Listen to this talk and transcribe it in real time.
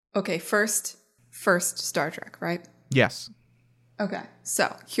Okay, first Star Trek, right? Yes. Okay,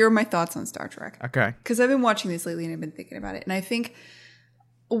 so here are my thoughts on Star Trek. Okay. Because I've been watching this lately and I've been thinking about it. And I think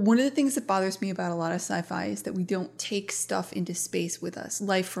one of the things that bothers me about a lot of sci-fi is that we don't take stuff into space with us,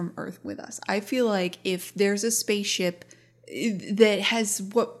 life from Earth with us. I feel like if there's a spaceship that has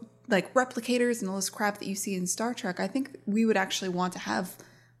like replicators and all this crap that you see in Star Trek, I think we would actually want to have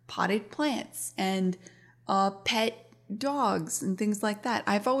potted plants and pet dogs and things like that.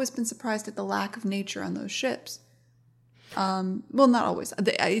 I've always been surprised at the lack of nature on those ships. Well, not always.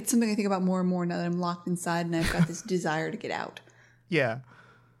 It's something I think about more and more now that I'm locked inside and I've got this desire to get out. Yeah.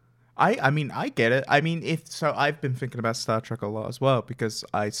 I mean, I get it. I mean, I've been thinking about Star Trek a lot as well because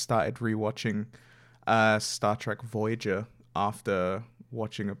I started rewatching Star Trek Voyager after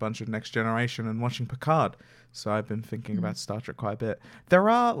watching a bunch of Next Generation and watching Picard. So I've been thinking about Star Trek quite a bit. There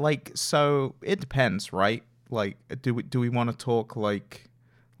are so it depends, right? Like, do we want to talk like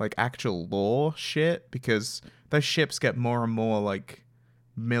actual lore shit? Because those ships get more and more like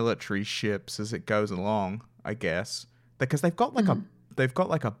military ships as it goes along, I guess. Because they've got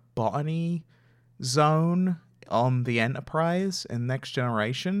like a botany zone on the Enterprise in Next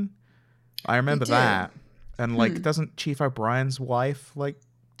Generation. I remember that. And like, doesn't Chief O'Brien's wife like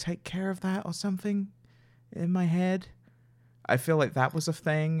take care of that or something? In my head, I feel like that was a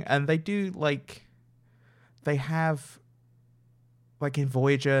thing. And they do they have like in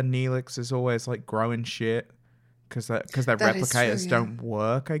Voyager, Neelix is always like growing shit because their replicators don't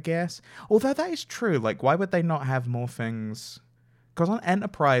work, I guess. Although that is true. Like, why would they not have more things? Because on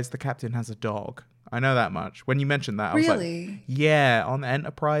Enterprise, the captain has a dog. I know that much. When you mentioned that, I was like, yeah, on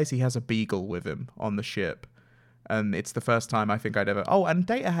Enterprise, he has a beagle with him on the ship. And it's the first time I think I'd ever... Oh, and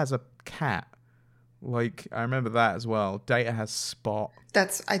Data has a cat. Like, I remember that as well. Data has Spot.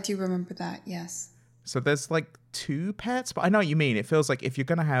 I do remember that, yes. So there's like 2 pets, but I know what you mean. It feels like if you're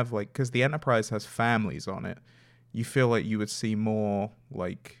going to have like... Because the Enterprise has families on it. You feel like you would see more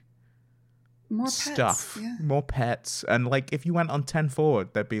like... More stuff. Pets, yeah. More pets. And like if you went on 10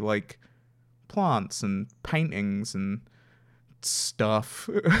 forward, there'd be like plants and paintings and stuff.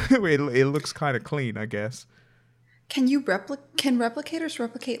 It looks kind of clean, I guess. Can replicators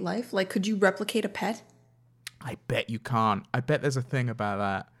replicate life? Like, could you replicate a pet? I bet you can't. I bet there's a thing about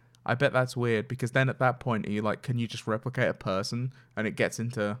that. I bet that's weird because then at that point, are you like, can you just replicate a person? And it gets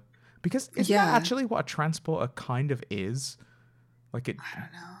into... Because isn't that actually what a transporter kind of is? Like I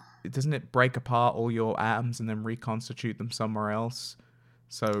don't know. Doesn't it break apart all your atoms and then reconstitute them somewhere else?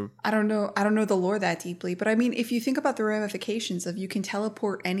 So I don't know the lore that deeply, but I mean, if you think about the ramifications of you can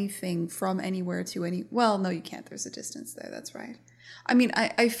teleport anything from anywhere to any... Well, no, you can't. There's a distance there. That's right. I mean,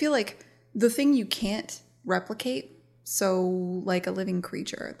 I feel like the thing you can't replicate, so like a living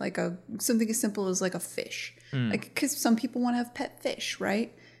creature, like something as simple as like a fish, like because some people want to have pet fish,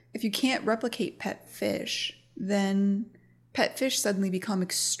 right? If you can't replicate pet fish, then pet fish suddenly become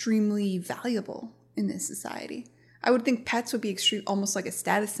extremely valuable in this society. I would think pets would be almost like a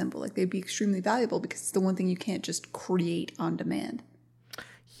status symbol. Like they'd be extremely valuable because it's the one thing you can't just create on demand.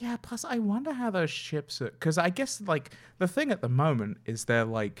 Yeah, plus I wonder how those ships are... Because I guess like the thing at the moment is they're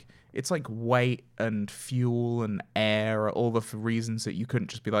like... It's like weight and fuel and air are all the reasons that you couldn't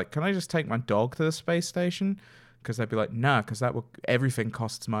just be like, can I just take my dog to the space station? Because they'd be like, nah, because everything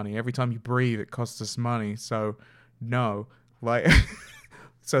costs money. Every time you breathe, it costs us money. So no, like...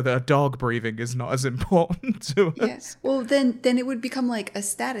 So the dog breathing is not as important to us. Yes. Well, then it would become like a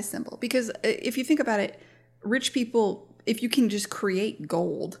status symbol. Because if you think about it, rich people, if you can just create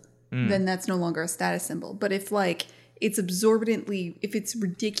gold, then that's no longer a status symbol. But if like it's if it's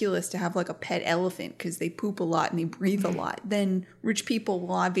ridiculous to have like a pet elephant because they poop a lot and they breathe a lot, then rich people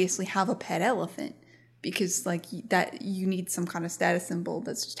will obviously have a pet elephant because like that you need some kind of status symbol.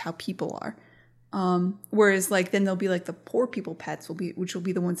 That's just how people are. Whereas like then there'll be like the poor people pets which will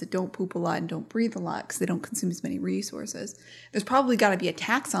be the ones that don't poop a lot and don't breathe a lot because they don't consume as many resources. There's probably got to be a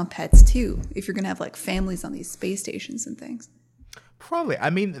tax on pets too if you're gonna have like families on these space stations and things. Probably.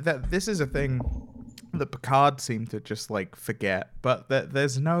 I mean this is a thing that Picard seemed to just like forget, but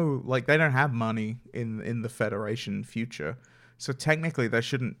there's no like they don't have money in the Federation future. So technically, there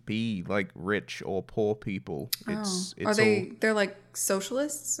shouldn't be like rich or poor people. It's Are they're like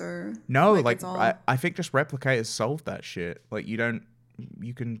socialists or no? Like I think just replicators solved that shit. Like you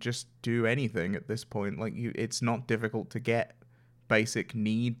can just do anything at this point. Like it's not difficult to get basic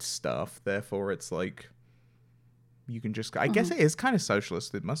need stuff. Therefore, it's like you can just. I guess it is kind of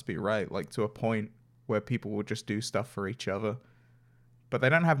socialist. It must be right. Like to a point where people will just do stuff for each other. But they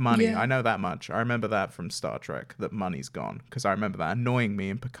don't have money. Yeah. I know that much. I remember that from Star Trek, that money's gone. Because I remember that annoying me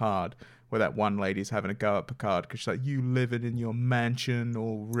in Picard where that one lady's having a go at Picard because she's like, you living in your mansion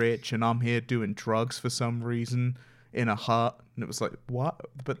all rich and I'm here doing drugs for some reason in a hut. And it was like, what?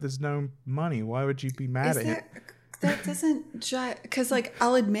 But there's no money. Why would you be mad at him? That doesn't jive, because like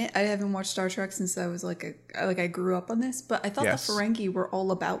I'll admit I haven't watched Star Trek since I was like I grew up on this, but I thought the Ferengi were all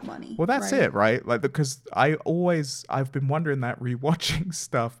about money. Well, that's it, right? Like, because I've been wondering that rewatching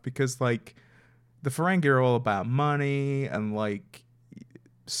stuff, because like the Ferengi are all about money, and like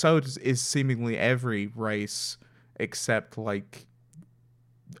so is seemingly every race except like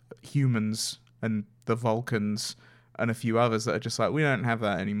humans and the Vulcans and a few others that are just like, we don't have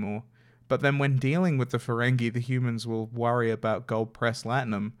that anymore. But then when dealing with the Ferengi, the humans will worry about gold pressed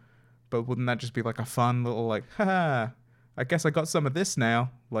latinum. But wouldn't that just be like a fun little like, haha, I guess I got some of this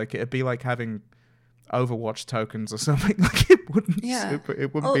now. Like, it'd be like having Overwatch tokens or something. Like, it wouldn't be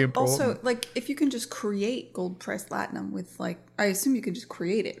important. Also, like, if you can just create gold pressed latinum with like, I assume you can just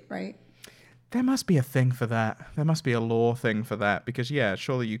create it, right? There must be a thing for that. There must be a lore thing for that. Because yeah,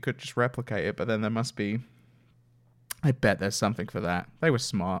 surely you could just replicate it, but then there must be, I bet there's something for that. They were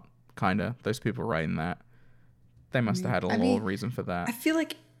smart. Kind of, those people writing that, they must have had a reason for that. I feel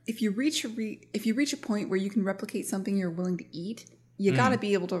like if you reach a point where you can replicate something you're willing to eat, you got to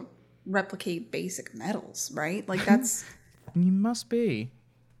be able to replicate basic metals, right? Like that's you must be.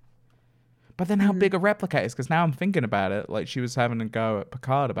 But then how big a replica is? Because now I'm thinking about it. Like, she was having a go at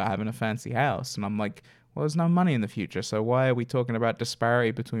Picard about having a fancy house, and I'm like, well, there's no money in the future, so why are we talking about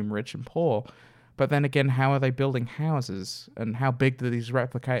disparity between rich and poor? But then again, how are they building houses? And how big do these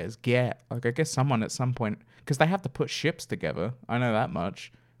replicators get? Like, I guess someone at some point... Because they have to put ships together. I know that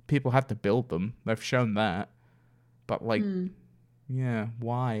much. People have to build them. They've shown that. But, like, yeah,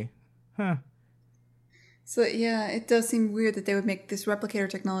 why? Huh. So, yeah, it does seem weird that they would make this replicator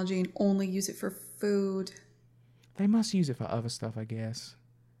technology and only use it for food. They must use it for other stuff, I guess.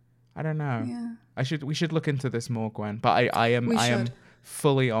 I don't know. Yeah. We should look into this more, Gwen. But I am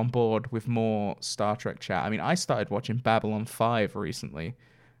fully on board with more Star Trek chat. I mean, I started watching Babylon 5 recently,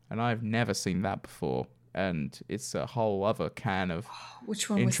 and I've never seen that before. And it's a whole other can of Which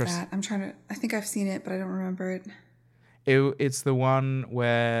one was that? I think I've seen it, but I don't remember it. It's the one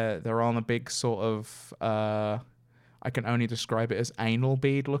where they're on a big sort of, I can only describe it as anal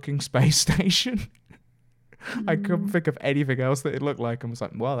bead looking space station. I couldn't think of anything else that it looked like. I was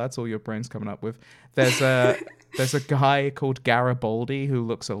like, well, that's all your brain's coming up with. There's a guy called Garibaldi who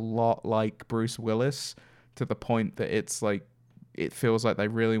looks a lot like Bruce Willis, to the point that it's like, it feels like they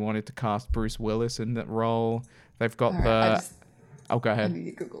really wanted to cast Bruce Willis in that role. They've got go ahead. I need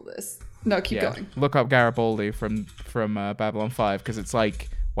to Google this. No, keep going. Look up Garibaldi from Babylon 5, because it's like,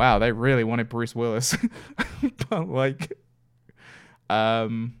 wow, they really wanted Bruce Willis. But like,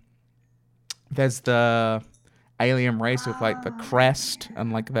 there's the alien race with like the crest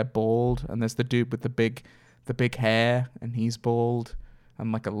and like they're bald, and there's the dude with the big hair and he's bald,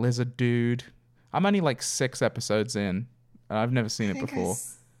 and like a lizard dude. I'm only like 6 episodes in, and I've never seen it before.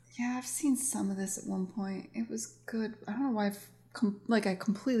 I've seen some of this at one point. It was good. I don't know why I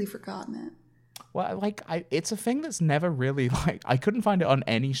completely forgotten it. Well, like, it's a thing that's never really, like, I couldn't find it on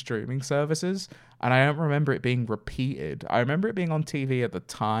any streaming services, and I don't remember it being repeated. I remember it being on TV at the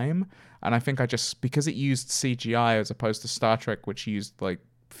time, and I think because it used CGI as opposed to Star Trek, which used, like,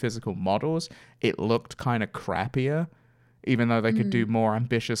 physical models, it looked kind of crappier, even though they could do more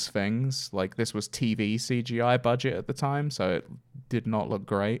ambitious things. Like, this was TV CGI budget at the time, so it did not look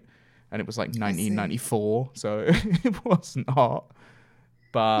great, and it was, like, 1994, so it wasn't hot.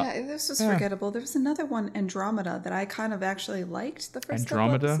 But yeah, this was forgettable. There was another one, Andromeda, that I kind of actually liked the first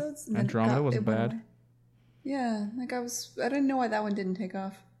couple episodes. Andromeda wasn't bad. Yeah, like I didn't know why that one didn't take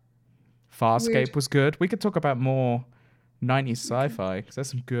off. Farscape was good. We could talk about more 90s sci-fi, because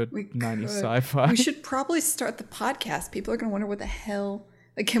there's some good 90s sci-fi. We should probably start the podcast. People are going to wonder what the hell...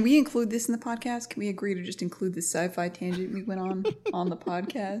 Like, can we include this in the podcast? Can we agree to just include the sci-fi tangent we went on the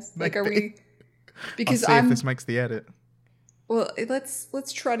podcast? Like, are we... Because I'll see if this makes the edit. Well,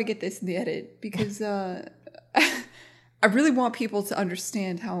 let's try to get this in the edit, because I really want people to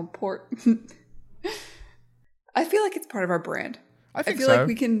understand how important. I feel like it's part of our brand. I feel like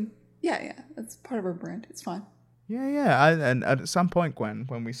we can. Yeah, that's part of our brand. It's fine. Yeah. And at some point, Gwen,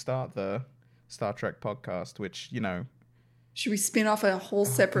 when we start the Star Trek podcast, which, you know, should we spin off a whole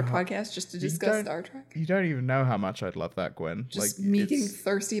separate podcast just to discuss Star Trek? You don't even know how much I'd love that, Gwen. Just like, me getting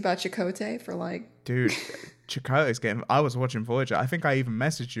thirsty about Chakotay for like... Dude, Chakotay's getting... I was watching Voyager. I think I even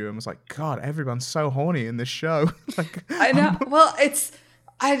messaged you and was like, God, everyone's so horny in this show. Like, I know. Well, it's...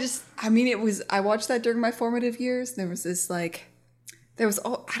 I watched that during my formative years. There was this like... I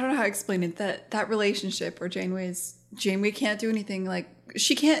don't know how to explain it. That relationship where Janeway's Janeway can't do anything. Like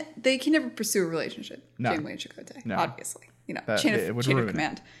she can't. They can never pursue a relationship. No. Janeway and Chakotay, No. obviously. You know, That- chain it would of ruin it.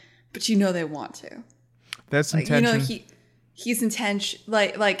 command. But you know they want to. There's some Like, you tension. know, he's intention.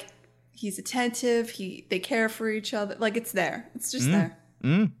 Like he's attentive. They care for each other. Like it's there. It's just there.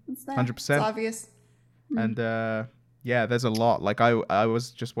 It's there. 100%. It's obvious. And yeah, there's a lot. Like I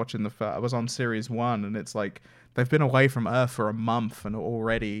was just watching I was on series 1, and it's like they've been away from Earth for a month, and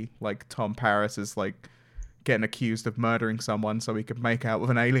already like Tom Paris is like getting accused of murdering someone so he could make out with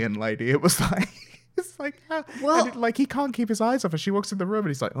an alien lady. It was like it's like like he can't keep his eyes off her. She walks in the room and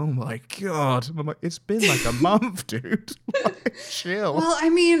he's like, "Oh my god!" And I'm like, "It's been like a month, dude. Like, chill." Well, I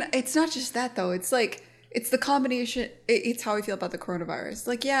mean, it's not just that though. It's like it's the combination. It's how I feel about the coronavirus.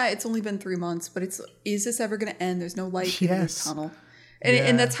 Like, yeah, it's only been 3 months, but is this ever going to end? There's no light in the tunnel.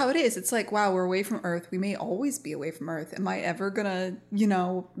 And that's how it is. It's like, wow, we're away from Earth. We may always be away from Earth. Am I ever going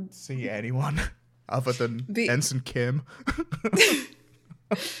to, see anyone other than Ensign Kim?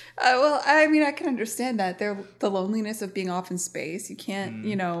 Well, I mean, I can understand that. The loneliness of being off in space. You can't,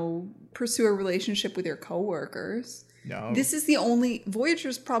 pursue a relationship with your coworkers. No.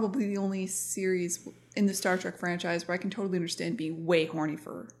 Voyager's probably the only series in the Star Trek franchise where I can totally understand being way horny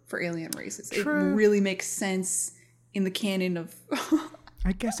for alien races. True. It really makes sense in the canon of...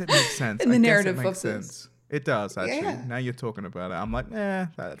 I guess it makes sense. In the narrative it makes of sense. this. It does, actually. Yeah. Now you're talking about it. I'm like,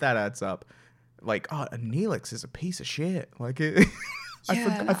 that adds up. Like, and Neelix is a piece of shit. Like,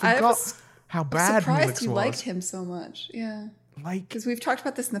 I forgot how bad surprised Neelix you was. liked him so much. Yeah. Like, because we've talked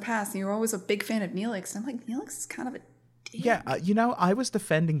about this in the past, and you were always a big fan of Neelix. And I'm like, Neelix is kind of a dick. Yeah, I was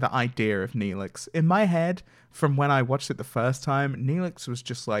defending the idea of Neelix. In my head, from when I watched it the first time, Neelix was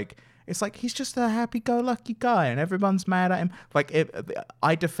just like, it's like he's just a happy-go-lucky guy, and everyone's mad at him. Like,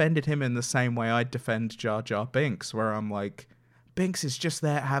 I defended him in the same way I defend Jar Jar Binks, where I'm like, Binks is just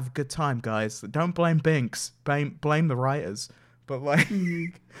there to have a good time, guys. Don't blame Binks. Blame the writers. But like,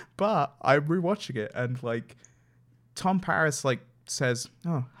 but I'm rewatching it, and like, Tom Paris like says,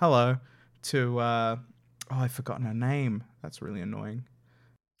 "Oh, hello," to I've forgotten her name. That's really annoying.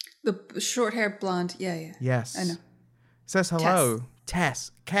 The short-haired blonde. Yeah. Yes. I know. Says hello.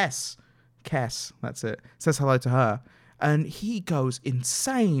 Kess. That's it. Says hello to her. And he goes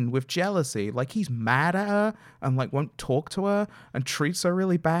insane with jealousy. Like, he's mad at her and like won't talk to her and treats her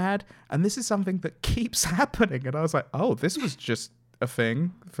really bad. And this is something that keeps happening. And I was like, oh, this was just a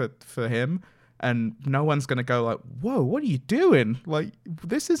thing for him. And no one's going to go like, whoa, what are you doing? Like,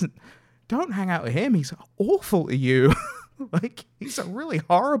 don't hang out with him. He's awful to you. Like, he's a really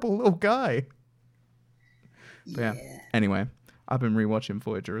horrible little guy. Yeah. Anyway, I've been rewatching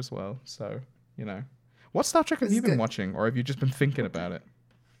Voyager as well. So, what Star Trek have you been watching, or have you just been thinking about it?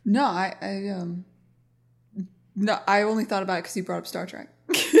 No, I only thought about it because you brought up Star Trek.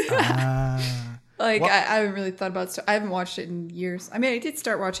 Like, I haven't really thought about I haven't watched it in years. I mean, I did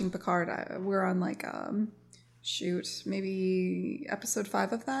start watching Picard. We're on like maybe episode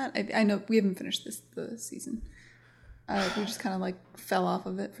 5 of that. I know we haven't finished the season. We just kind of like fell off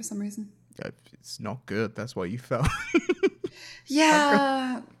of it for some reason. It's not good. That's why you fell.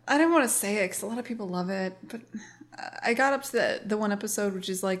 Yeah, I didn't want to say it because a lot of people love it, but I got up to the one episode which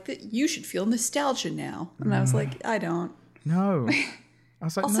is like that you should feel nostalgia now, and I was like, I don't. No. I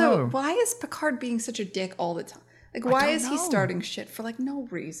was like, also, no. why is Picard being such a dick all the time? Like, why is he starting shit for like no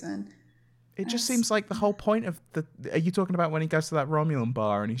reason? It just seems like the whole point of are you talking about when he goes to that Romulan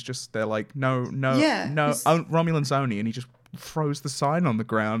bar and he's just, they're like, no, Romulans only, and he just throws the sign on the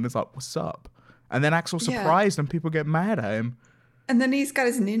ground and is like, what's up? And then acts all surprised and people get mad at him. And then he's got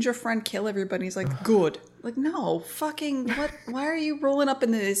his ninja friend kill everybody. He's like, good. Like, no, fucking, what? Why are you rolling up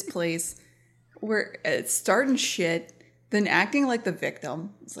into this place where it's starting shit, then acting like the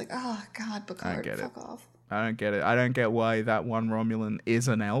victim? It's like, oh, God, Picard, fuck off. I don't get it. I don't get why that one Romulan is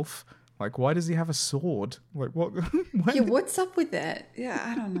an elf. Like, why does he have a sword? Like, what? What's up with that? Yeah,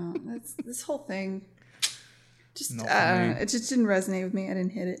 I don't know. This whole thing. Just it just didn't resonate with me. I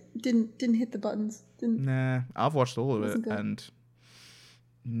didn't hit it. Didn't hit the buttons. Nah, I've watched all of it, and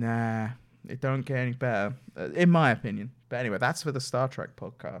it don't get any better, in my opinion. But anyway, that's for the Star Trek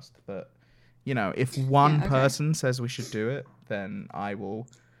podcast. But if one person says we should do it, then I will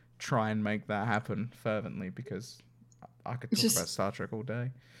try and make that happen fervently, because I could talk about Star Trek all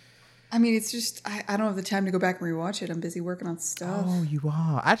day. I mean, it's just I don't have the time to go back and rewatch it. I'm busy working on stuff. Oh, you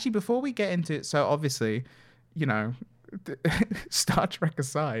are. Actually, before we get into it, so obviously, Star Trek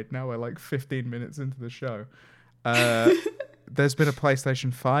aside, now we're like 15 minutes into the show. There's been a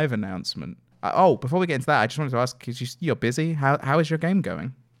PlayStation 5 announcement. Before we get into that, I just wanted to ask, because you're busy, how is your game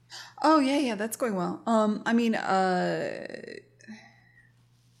going? Oh, yeah, that's going well. I mean,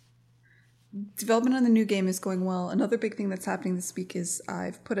 Development on the new game is going well. Another big thing that's happening this week is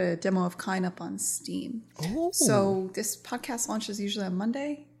I've put a demo of Kine up on Steam. Oh. So this podcast launches usually on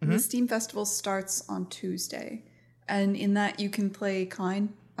Monday. The Steam Festival starts on Tuesday. And in that you can play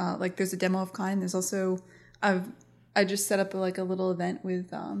Kine. Like there's a demo of Kine. There's also, I just set up like a little event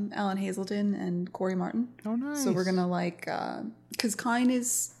with Alan Hazelden and Corey Martin. Oh, nice. So we're going to because Kine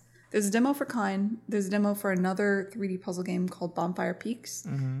is... There's a demo for Kine. There's a demo for another 3D puzzle game called Bonfire Peaks.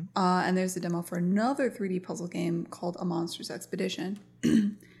 And there's a demo for another 3D puzzle game called A Monster's Expedition.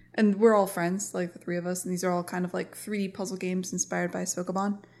 And we're all friends, like the three of us. And these are all kind of like 3D puzzle games inspired by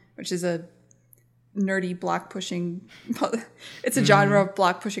Sokoban, which is a nerdy block pushing... It's a genre of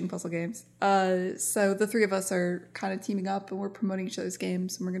block pushing puzzle games. So the three of us are kind of teaming up and we're promoting each other's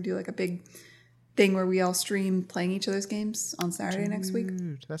games. And we're going to do like a big... thing where we all stream playing each other's games on Saturday next week.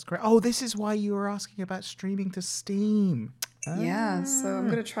 That's great. Oh, this is why you were asking about streaming to Steam. Yeah, so I'm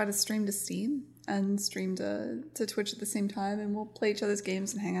going to try to stream to Steam and stream to Twitch at the same time, and we'll play each other's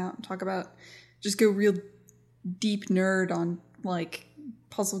games and hang out and talk about, just go real deep nerd on like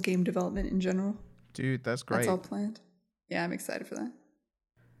puzzle game development in general. Dude, that's great. That's all planned. Yeah, I'm excited for that.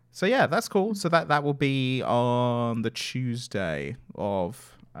 So yeah, that's cool. So that will be on the Tuesday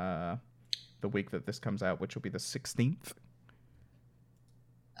of... the week that this comes out, which will be the 16th.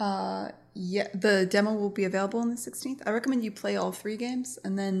 Yeah, the demo will be available on the 16th. I recommend you play all three games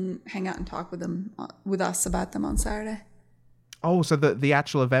and then hang out and talk with us about them on Saturday. Oh, so the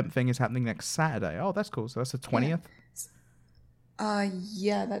actual event thing is happening next Saturday. Oh, that's cool. So that's the 20th?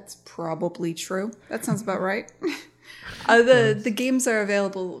 Yeah, that's probably true. That sounds about right. The games are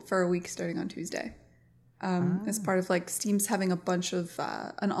available for a week starting on Tuesday. As part of like Steam's having a bunch of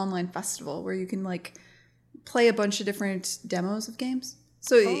an online festival where you can like play a bunch of different demos of games.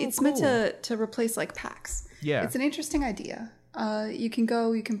 So it's cool. meant to replace like PAX. Yeah. It's an interesting idea. You can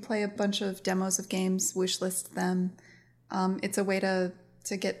play a bunch of demos of games, wish list them. It's a way to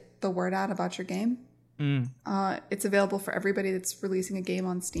get the word out about your game. It's available for everybody that's releasing a game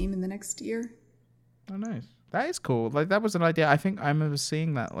on Steam in the next year. Oh, nice. That is cool. Like that was an idea. I think I remember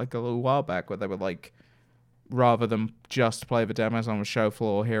seeing that like a little while back where they were like, rather than just play the demos on the show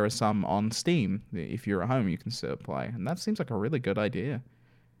floor, here are some on Steam. If you're at home, you can still play. And that seems like a really good idea.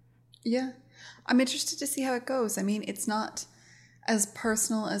 Yeah. I'm interested to see how it goes. I mean, it's not as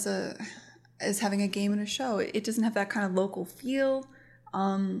personal as having a game in a show. It doesn't have that kind of local feel.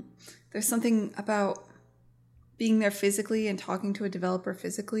 There's something about being there physically and talking to a developer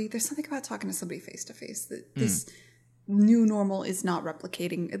physically. There's something about talking to somebody face to face that this new normal is not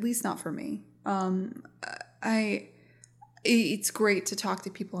replicating, at least not for me. It's great to talk to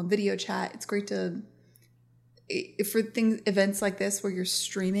people on video chat. It's great for events like this where you're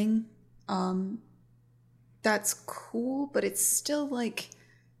streaming. That's cool, but it's still like,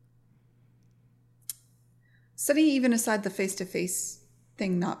 setting even aside the face-to-face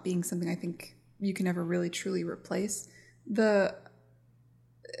thing not being something I think you can ever really truly replace.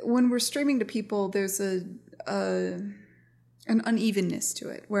 When we're streaming to people, there's an unevenness to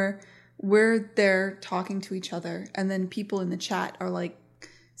it where we're there talking to each other, and then people in the chat are like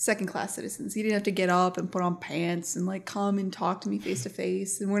second-class citizens. You didn't have to get up and put on pants and like come and talk to me face to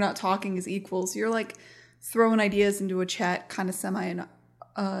face, and we're not talking as equals. You're like throwing ideas into a chat kind of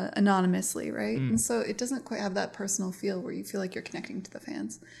anonymously, right? And so it doesn't quite have that personal feel where you feel like you're connecting to the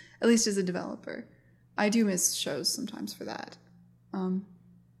fans, at least as a developer. I do miss shows sometimes for that.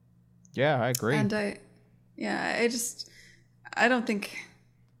 Yeah, I agree. And I don't think...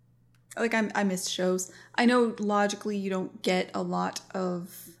 Like, I miss shows. I know logically you don't get a lot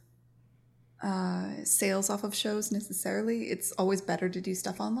of sales off of shows necessarily. It's always better to do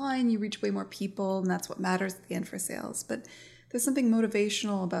stuff online. You reach way more people, and that's what matters at the end for sales. But there's something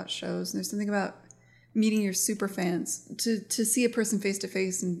motivational about shows, and there's something about meeting your super fans. To see a person face to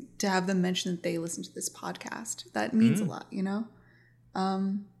face and to have them mention that they listen to this podcast, that means a lot, you know?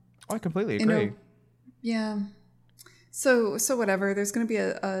 I completely agree. Yeah. So whatever. There's going to be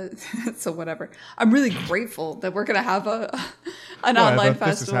so whatever. I'm really grateful that we're going to have an online festival.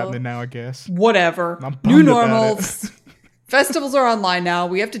 This is happening now, I guess. Whatever. New normals. Festivals are online now.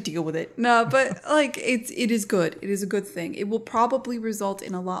 We have to deal with it. No, but like it is good. It is a good thing. It will probably result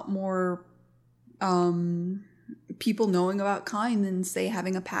in a lot more people knowing about Kine than say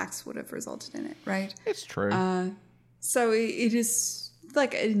having a PAX would have resulted in it, right? It's true. So it is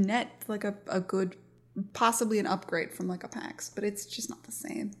like a net, like a good, possibly an upgrade from like a PAX, but it's just not the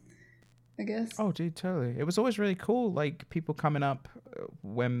same, I guess. Oh, dude, totally. It was always really cool, like people coming up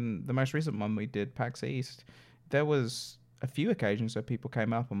when the most recent one we did, PAX East, there was a few occasions where people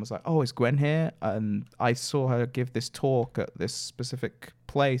came up and was like, oh, is Gwen here? And I saw her give this talk at this specific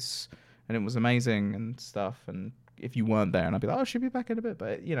place, and it was amazing and stuff. And if you weren't there, and I'd be like, oh, she'll be back in a bit.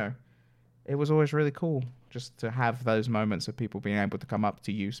 But, you know, it was always really cool just to have those moments of people being able to come up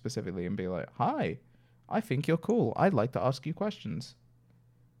to you specifically and be like, hi, I think you're cool. I'd like to ask you questions.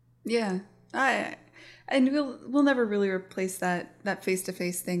 Yeah. And we'll never really replace that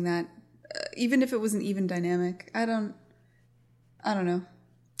face-to-face thing that even if it wasn't even dynamic. I don't know.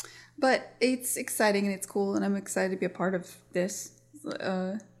 But it's exciting and it's cool, and I'm excited to be a part of this.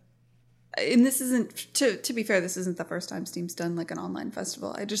 And this isn't, to be fair, this isn't the first time Steam's done like an online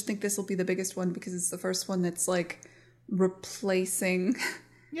festival. I just think this will be the biggest one because it's the first one that's like replacing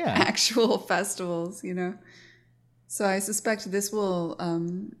actual festivals, you know? So I suspect this will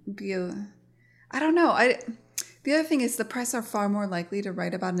be I don't know. The other thing is the press are far more likely to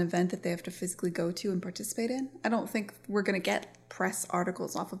write about an event that they have to physically go to and participate in. I don't think we're going to get press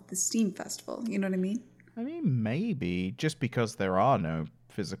articles off of the Steam Festival. You know what I mean? I mean, maybe just because there are no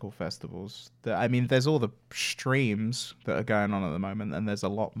physical festivals. I mean, there's all the streams that are going on at the moment, and there's a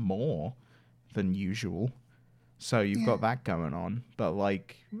lot more than usual. So you've got that going on. But,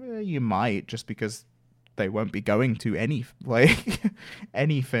 like, you might just because they won't be going to any, like,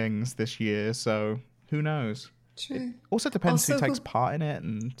 any things this year. So who knows? True. It also depends who takes part in it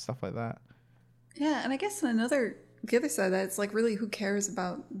and stuff like that. Yeah, and I guess the other side of that, it's like really who cares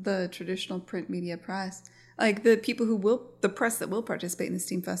about the traditional print media press? Like the press that will participate in the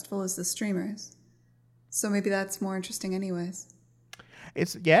Steam Festival is the streamers. So maybe that's more interesting anyways.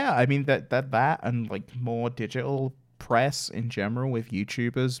 I mean that and like more digital press in general with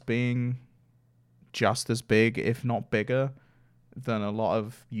YouTubers being just as big, if not bigger, than a lot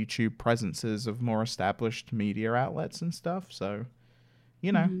of YouTube presences of more established media outlets and stuff. So,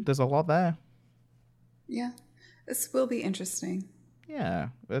 you know, there's a lot there. Yeah, this will be interesting. Yeah,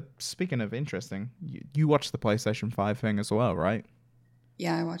 but speaking of interesting, you watched the PlayStation 5 thing as well, right?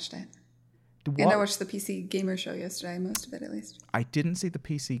 Yeah, I watched it. And I watched the PC Gamer Show yesterday, most of it at least. I didn't see the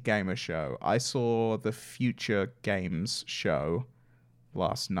PC Gamer Show. I saw the Future Games Show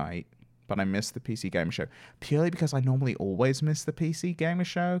last night. But I missed the PC Gamer Show purely because I normally always miss the PC Gamer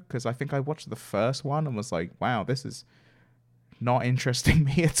Show because I think I watched the first one and was like, wow, this is not interesting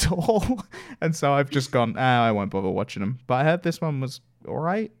me at all. And so I've just gone, I won't bother watching them. But I heard this one was all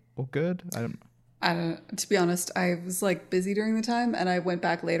right or good. I don't, to be honest, I was like busy during the time and I went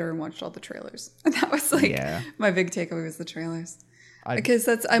back later and watched all the trailers. And that was like my big takeaway was the trailers. Because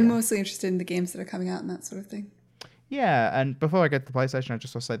I'm mostly interested in the games that are coming out and that sort of thing. Yeah, and before I get to PlayStation, I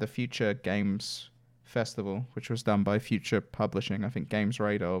just want to say the Future Games Festival, which was done by Future Publishing, I think Games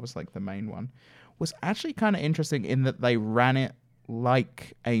Radar was like the main one, was actually kind of interesting in that they ran it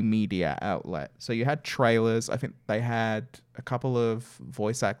like a media outlet. So you had trailers. I think they had a couple of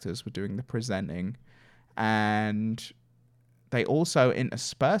voice actors were doing the presenting, and they also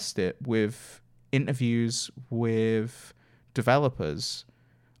interspersed it with interviews with developers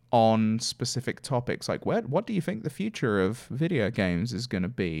on specific topics, like what do you think the future of video games is going to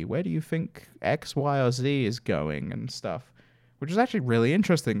be? Where do you think X, Y, or Z is going and stuff? Which is actually really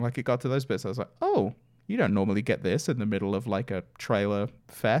interesting. Like, it got to those bits, I was like, oh, you don't normally get this in the middle of like a trailer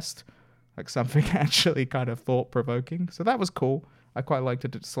fest, like something actually kind of thought-provoking. So that was cool. I quite liked a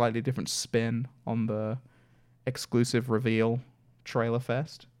slightly different spin on the exclusive reveal trailer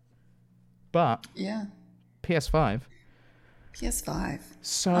fest. But yeah, PS5.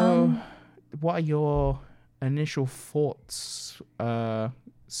 So, what are your initial thoughts?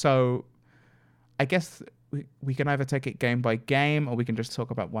 So, I guess we can either take it game by game, or we can just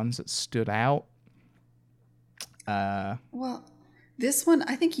talk about ones that stood out. Well, this one,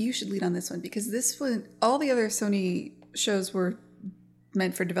 I think you should lead on this one, because this one, all the other Sony shows were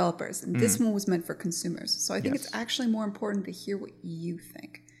meant for developers, and this one was meant for consumers. So I think it's actually more important to hear what you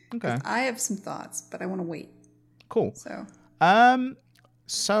think. Okay. I have some thoughts, but I want to wait. Cool.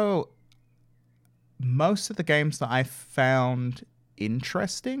 So most of the games that I found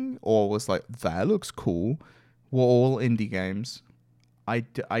interesting or was like, that looks cool, were all indie games. I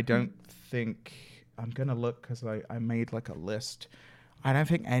don't think, I'm going to look because I made like a list. I don't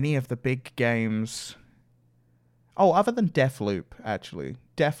think any of the big games, other than Deathloop, actually.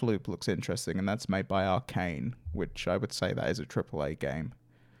 Deathloop looks interesting, and that's made by Arcane, which I would say that is a AAA game.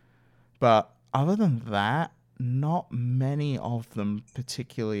 But other than that, not many of them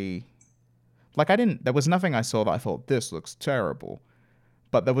particularly, like, there was nothing I saw that I thought, this looks terrible.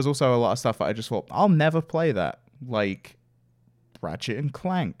 But there was also a lot of stuff that I just thought, I'll never play that. Like Ratchet and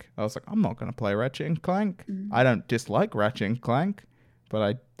Clank. I was like, I'm not going to play Ratchet and Clank. I don't dislike Ratchet and Clank,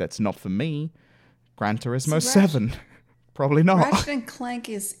 but that's not for me. Gran Turismo 7. Probably not. Ratchet and Clank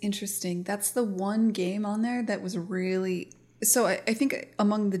is interesting. That's the one game on there that was really So I think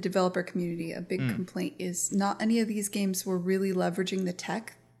among the developer community, a big complaint is not any of these games were really leveraging the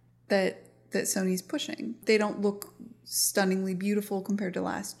tech that Sony's pushing. They don't look stunningly beautiful compared to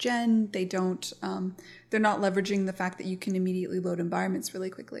last gen. They don't. They're not leveraging the fact that you can immediately load environments really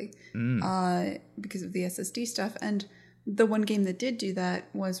quickly because of the SSD stuff. And the one game that did do that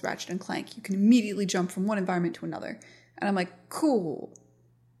was Ratchet and Clank. You can immediately jump from one environment to another, and I'm like, cool.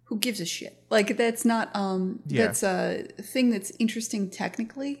 Who gives a shit? Like, that's not, that's a thing that's interesting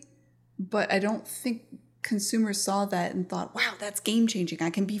technically, but I don't think consumers saw that and thought, wow, that's game changing. I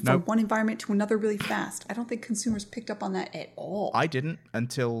can be from one environment to another really fast. I don't think consumers picked up on that at all. I didn't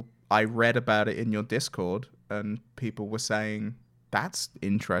until I read about it in your Discord and people were saying, that's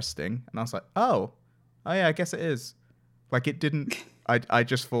interesting. And I was like, oh yeah, I guess it is. Like, it didn't, I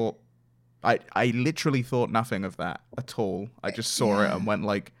just thought, I literally thought nothing of that at all. I just saw it and went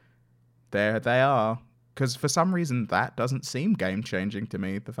like, there they are. Because for some reason, that doesn't seem game-changing to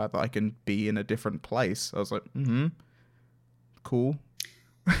me. The fact that I can be in a different place. I was like, cool.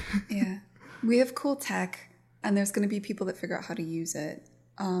 Yeah. We have cool tech, and there's going to be people that figure out how to use it.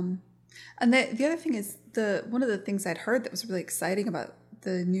 And the other thing is, one of the things I'd heard that was really exciting about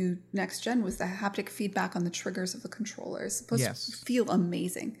the new next gen was the haptic feedback on the triggers of the controller. It's supposed to feel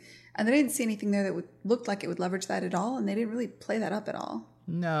amazing. And they didn't see anything there that looked like it would leverage that at all, and they didn't really play that up at all.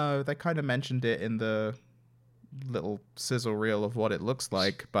 No, they kind of mentioned it in the little sizzle reel of what it looks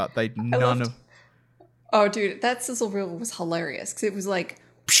like, but Oh, dude, that sizzle reel was hilarious because it was like,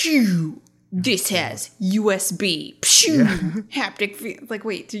 phew, this has USB, phew, haptic. Like,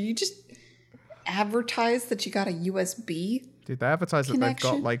 wait, did you just advertise that you got a USB? Did they advertise that they've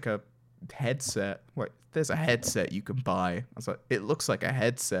got like a headset? Like, there's a headset you can buy. I was like, it looks like a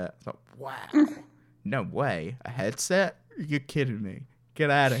headset. I was like, wow, no way, a headset? You're kidding me. Get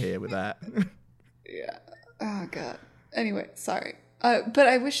out of here with that. Yeah. Oh god. Anyway, sorry. But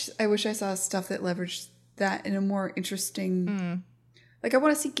I wish I saw stuff that leveraged that in a more interesting. Like, I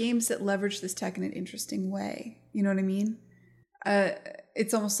want to see games that leverage this tech in an interesting way. You know what I mean?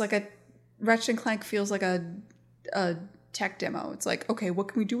 It's almost like Ratchet and Clank feels like a tech demo. It's like, okay, what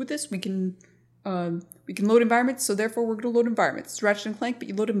can we do with this? We can load environments, so therefore we're going to load environments. It's Ratchet and Clank, but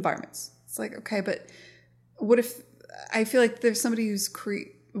you load environments. It's like, okay, but what if? I feel like there's somebody who's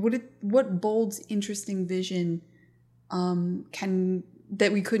what bold, interesting vision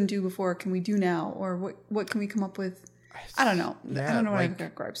that we couldn't do before can we do now, or what can we come up with? I don't know. I don't know what I've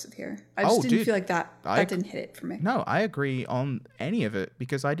got gripes with here. I just didn't feel like that didn't hit it for me. No, I agree on any of it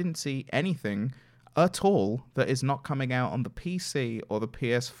because I didn't see anything at all that is not coming out on the PC or the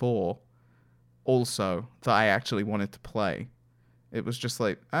PS4 also that I actually wanted to play. It was just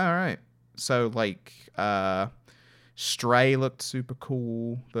like, all right. So like Stray looked super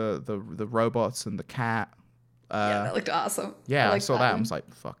cool. The robots and the cat. Yeah, that looked awesome. Yeah, I saw that and was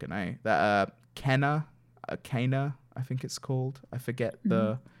like, fucking A. That Kena, I think it's called. I forget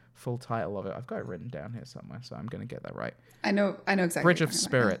the full title of it. I've got it written down here somewhere, so I'm going to get that right. I know exactly. Bridge of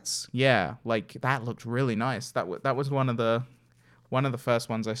Spirits. Yeah, like that looked really nice. That was one of the first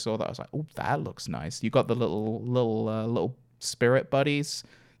ones I saw that I was like, oh, that looks nice. You got the little spirit buddies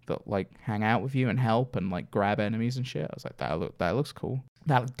that like hang out with you and help and like grab enemies and shit. I was like, that looks cool.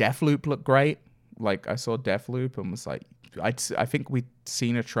 That Deathloop looked great. Like I saw Deathloop and was like, I think we'd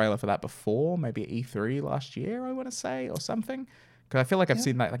seen a trailer for that before, maybe at E3 last year, I want to say, or something. Because I feel like I've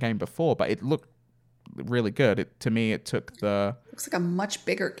seen that game before, but it looked really good. To me, it took the... Looks like a much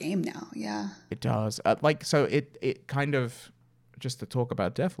bigger game now, yeah. It does. So it kind of, just to talk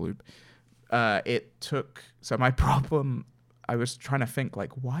about Deathloop, it took... So my problem, I was trying to think,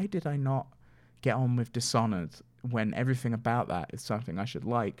 like, why did I not get on with Dishonored when everything about that is something I should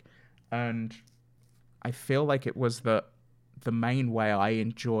like? And I feel like it was the main way I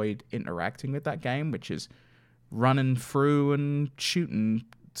enjoyed interacting with that game, which is running through and shooting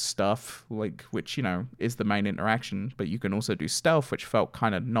stuff, like, which, you know, is the main interaction, but you can also do stealth, which felt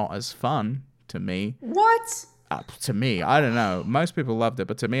kind of not as fun to me. What? To me, I don't know. Most people loved it,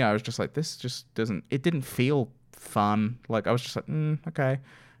 but to me, I was just like, this just it didn't feel fun. Like, I was just like, okay.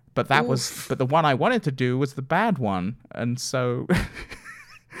 But but the one I wanted to do was the bad one. And so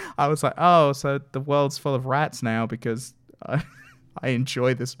I was like, oh, so the world's full of rats now because I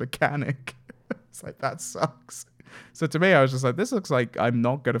enjoy this mechanic. It's like, that sucks. So to me, I was just like, this looks like I'm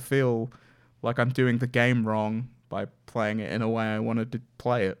not going to feel like I'm doing the game wrong by playing it in a way I wanted to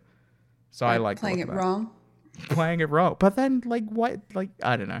play it. So I like playing it wrong. Playing it wrong. But then, like, what? Like,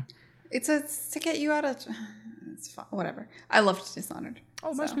 I don't know. It's to get you out of... It's fun. Whatever. I loved Dishonored.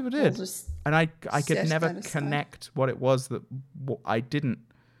 Oh, most people did. And I could never connect what it was that I didn't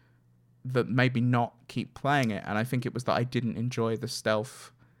that made me not keep playing it. And I think it was that I didn't enjoy the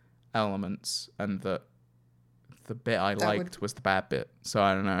stealth elements, and that the bit I liked was the bad bit. So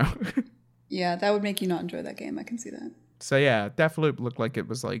I don't know. Yeah, that would make you not enjoy that game. I can see that. So yeah, Deathloop looked like it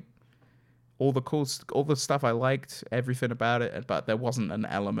was like all the stuff I liked, everything about it, but there wasn't an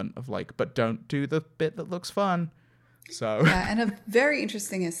element of like, but don't do the bit that looks fun. So yeah, and a very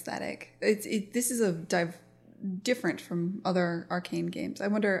interesting aesthetic. This is different from other Arcane games.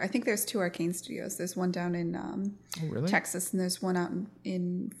 I think there's 2 Arcane studios. There's one down in really? Texas, and there's one out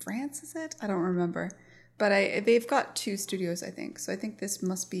in France, is it? I don't remember. But they've got 2 studios, I think. So I think this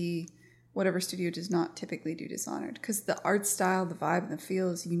must be whatever studio does not typically do Dishonored, because the art style, the vibe, and the feel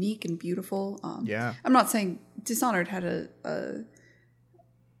is unique and beautiful. Yeah. I'm not saying Dishonored had an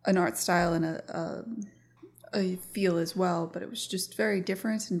art style and a feel as well, but it was just very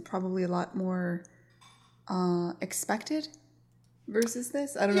different and probably a lot more expected versus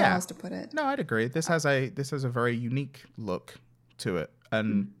this. I don't know how else to put it. No, I'd agree. This has a very unique look to it,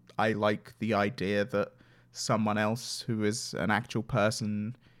 and I like the idea that someone else who is an actual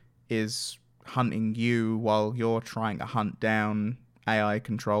person is hunting you while you're trying to hunt down AI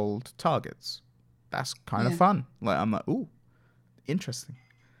controlled targets. That's kind of fun. Like, I'm like, ooh, interesting.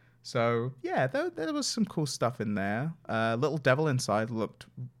 So yeah, there was some cool stuff in there. Little Devil Inside looked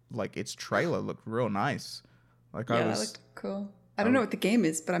like its trailer looked real nice. Like that looked cool. I don't know what the game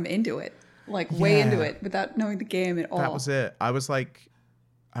is, but I'm into it. Like way into it without knowing the game at all. That was it. I was like,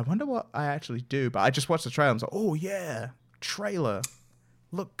 I wonder what I actually do. But I just watched the trailer and was like, oh yeah, trailer.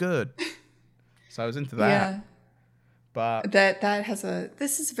 Look good. So I was into that. Yeah. But that has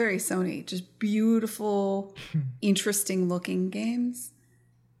this is very Sony. Just beautiful, interesting looking games.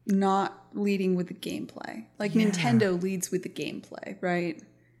 Not leading with the gameplay. Like Nintendo leads with the gameplay, right?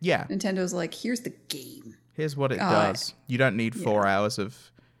 Yeah. Nintendo's like, here's the game. Here's what it does. You don't need 4 hours of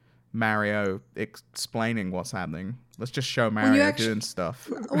Mario explaining what's happening. Let's just show Mario doing stuff.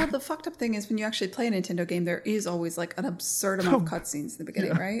 Well, the fucked up thing is when you actually play a Nintendo game, there is always like an absurd amount of cutscenes in the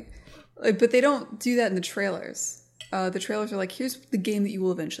beginning, right? Like, but they don't do that in the trailers. The trailers are like, here's the game that you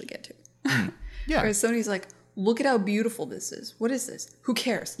will eventually get to. Yeah. Whereas Sony's like, look at how beautiful this is. What is this? Who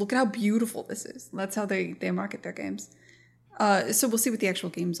cares? Look at how beautiful this is. That's how they market their games. So we'll see what the actual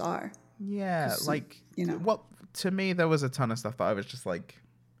games are. Yeah, like, well, to me, there was a ton of stuff that I was just like,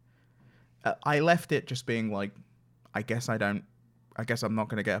 I left it just being like, I guess I'm not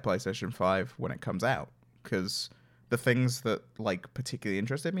going to get a PlayStation 5 when it comes out, because the things that like particularly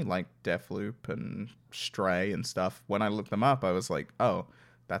interested me, like Deathloop and Stray and stuff, when I looked them up, I was like, oh,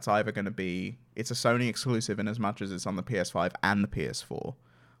 that's either going to be, it's a Sony exclusive in as much as it's on the PS5 and the PS4,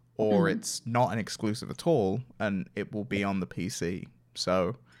 or it's not an exclusive at all and it will be on the PC.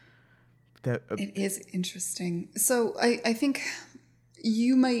 So it is interesting. So I think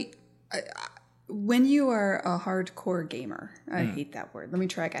you might, when you are a hardcore gamer, I hate that word. Let me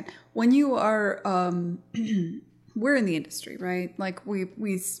try again. When you are, we're in the industry, right? Like we're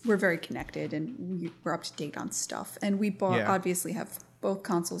very connected and we're up to date on stuff. And we obviously have both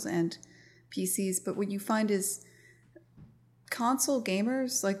consoles and PCs. But what you find is console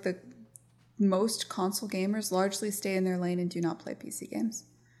gamers, like the most console gamers, largely stay in their lane and do not play PC games.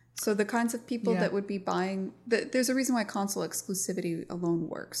 So the kinds of people that would be buying, there's a reason why console exclusivity alone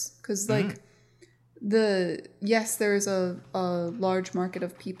works. Because like there's a large market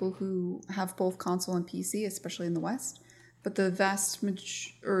of people who have both console and PC, especially in the West. But the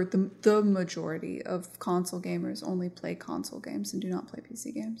the majority of console gamers only play console games and do not play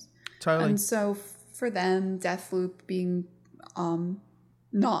PC games. Totally. And so for them, Deathloop being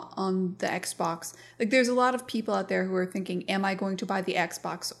not on the Xbox, like there's a lot of people out there who are thinking, am I going to buy the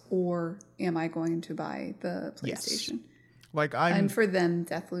Xbox or am I going to buy the PlayStation? Yes. Like and for them,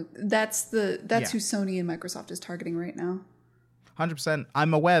 Deathloop, that's who Sony and Microsoft is targeting right now. 100%.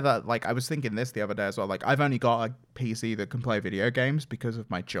 I'm aware that, like, I was thinking this the other day as well. Like, I've only got a PC that can play video games because of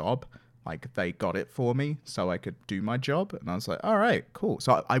my job. Like, they got it for me so I could do my job. And I was like, all right, cool.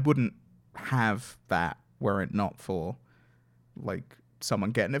 So I wouldn't have that were it not for, like,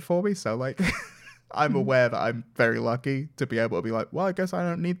 someone getting it for me. So, like, I'm aware that I'm very lucky to be able to be like, well, I guess I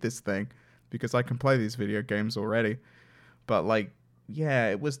don't need this thing because I can play these video games already. But, like, yeah,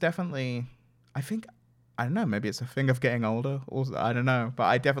 it was definitely, I don't know, maybe it's a thing of getting older, or I don't know. But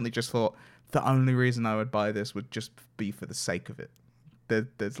I definitely just thought the only reason I would buy this would just be for the sake of it.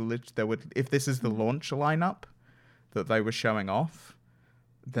 If this is the launch lineup that they were showing off,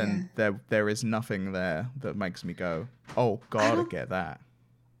 then there is nothing there that makes me go, oh, gotta get that.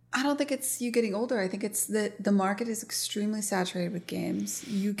 I don't think it's you getting older. I think it's that the market is extremely saturated with games.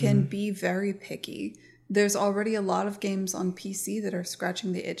 You can be very picky. there's already a lot of games on PC that are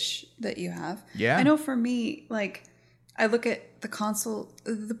scratching the itch that you have. Yeah. I know for me, like, I look at the console.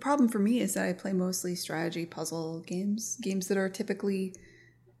 The problem for me is that I play mostly strategy puzzle games that are typically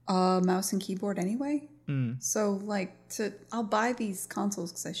mouse and keyboard anyway. So, like, I'll buy these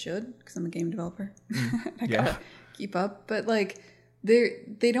consoles because I should, because I'm a game developer. I gotta keep up. But, like,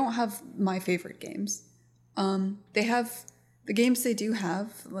 they don't have my favorite games. They have the games they do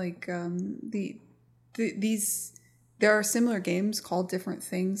have, like, these. There are similar games called different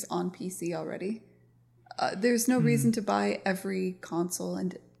things on PC already. There's no reason to buy every console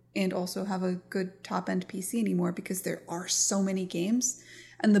and also have a good top-end PC anymore because there are so many games,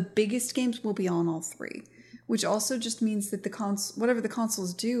 and the biggest games will be on all three, which also just means that whatever the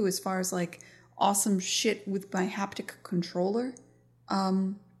consoles do as far as like awesome shit with my haptic controller,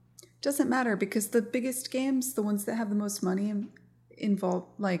 doesn't matter because the biggest games, the ones that have the most money involved,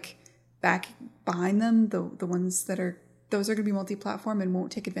 like back behind them, the ones those are going to be multi-platform and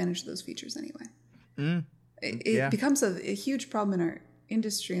won't take advantage of those features anyway. It becomes a huge problem in our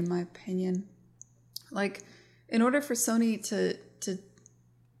industry, in my opinion. Like, in order for Sony to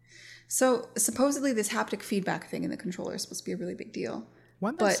so supposedly this haptic feedback thing in the controller is supposed to be a really big deal.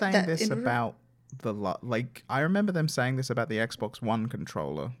 When they're saying this about like, I remember them saying this about the Xbox One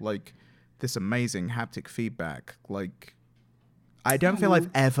controller, like this amazing haptic feedback. Like, I don't feel I've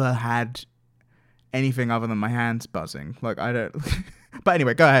ever had anything other than my hands buzzing. Like, I don't. But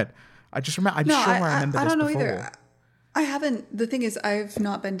anyway, go ahead. I just remember. I remember this. I don't know before. Either. I haven't. The thing is, I've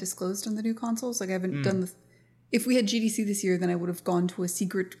not been disclosed on the new consoles. Like, I haven't done the. If we had GDC this year, then I would have gone to a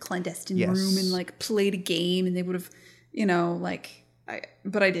secret clandestine room and like played a game, and they would have,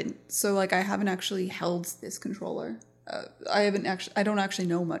 but I didn't. So like, I haven't actually held this controller. I don't actually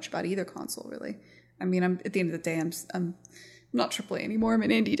know much about either console really. I mean, at the end of the day, I'm not AAA anymore. I'm an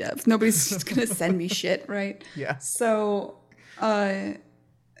indie dev. Nobody's just gonna send me shit, right? Yeah. So, I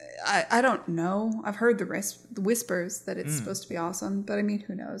don't know. I've heard the whispers that it's supposed to be awesome, but I mean,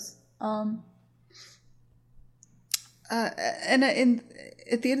 who knows? And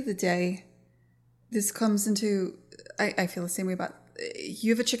at the end of the day, this comes into I feel the same way about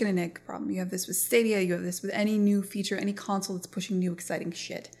you have a chicken and egg problem. You have this with Stadia. You have this with any new feature, any console that's pushing new exciting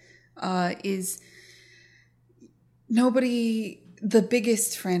shit. Is nobody. The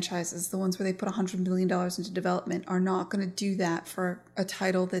biggest franchises, the ones where they put $100 million into development, are not going to do that for a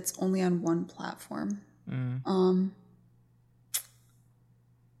title that's only on one platform.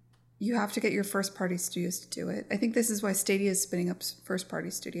 You have to get your first-party studios to do it. I think this is why Stadia is spinning up first-party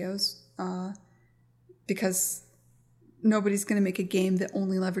studios, because nobody's going to make a game that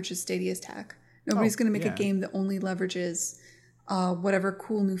only leverages Stadia's tech. Nobody's going to make a game that only leverages whatever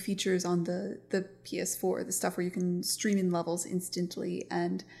cool new features on the PS4, the stuff where you can stream in levels instantly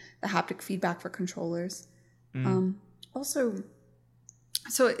and the haptic feedback for controllers. Also,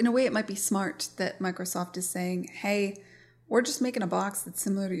 so in a way it might be smart that Microsoft is saying, hey, we're just making a box that's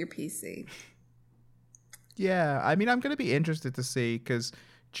similar to your PC. Yeah, I mean, I'm going to be interested to see, because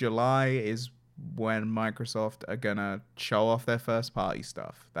July is when Microsoft are going to show off their first party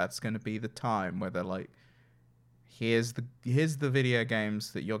stuff. That's going to be the time where they're like, here's the video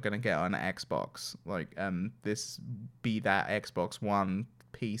games that you're gonna get on Xbox, like this be that Xbox One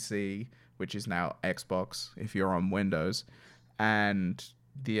PC, which is now Xbox if you're on Windows, and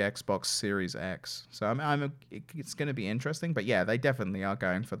the Xbox Series X. So it's gonna be interesting, but yeah, they definitely are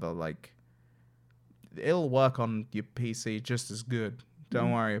going for the like, it'll work on your PC just as good.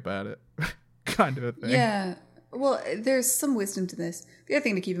 Don't worry about it, kind of a thing. Yeah. Well, there's some wisdom to this. The other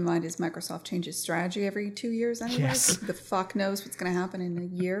thing to keep in mind is Microsoft changes strategy every 2 years anyway. Yes. The fuck knows what's going to happen in a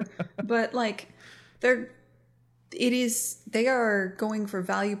year. But like, they are going for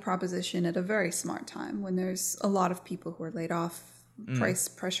value proposition at a very smart time when there's a lot of people who are laid off. Price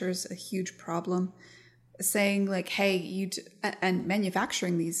pressure is a huge problem. Saying like, hey, and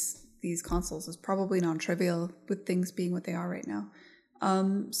manufacturing these consoles is probably non-trivial with things being what they are right now.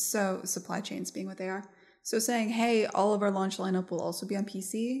 So supply chains being what they are. So saying, hey, all of our launch lineup will also be on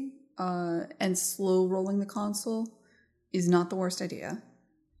PC, and slow rolling the console is not the worst idea.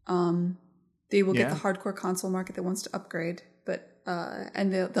 They will get the hardcore console market that wants to upgrade, but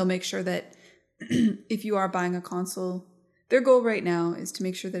and they'll make sure that if you are buying a console, their goal right now is to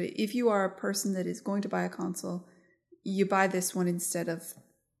make sure that if you are a person that is going to buy a console, you buy this one instead of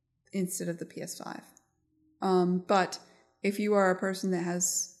the PS5. But if you are a person that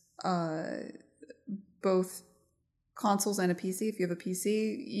has both consoles and a PC, if you have a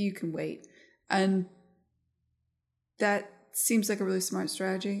PC, you can wait. And that seems like a really smart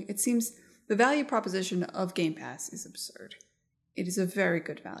strategy. It seems the value proposition of Game Pass is absurd. It is a very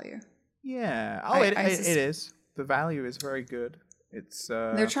good value. Yeah. Oh, I it is. The value is very good. It's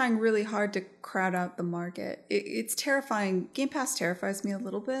They're trying really hard to crowd out the market. It's terrifying. Game Pass terrifies me a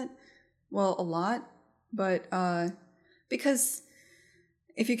little bit. Well, a lot, but because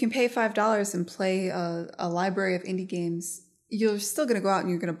if you can pay $5 and play a library of indie games, you're still going to go out and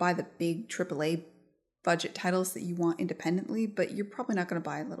you're going to buy the big AAA budget titles that you want independently, but you're probably not going to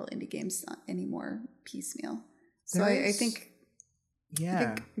buy little indie games anymore piecemeal. So I think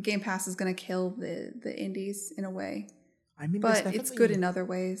Game Pass is going to kill the indies in a way. I mean, but it's good in other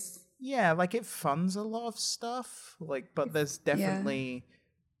ways. Yeah, like it funds a lot of stuff. Like, but there's definitely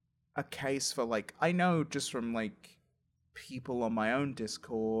a case for like, I know just from like people on my own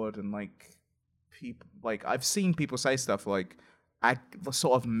Discord and like people, like I've seen people say stuff like a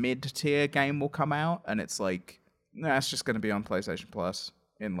sort of mid-tier game will come out and it's like, nah, it's just going to be on PlayStation Plus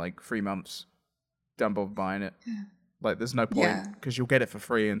in like 3 months. Don't bother buying it. Yeah. Like, there's no point because you'll get it for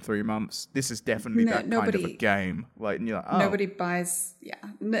free in 3 months. This is definitely kind of a game. Like, and you're like, oh. Nobody buys,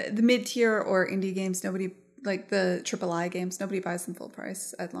 the mid-tier or indie games, nobody, like the AAA games, nobody buys them full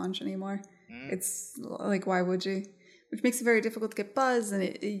price at launch anymore. It's like, why would you? Which makes it very difficult to get buzz,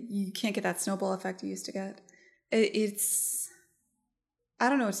 and you can't get that snowball effect you used to get. It's, I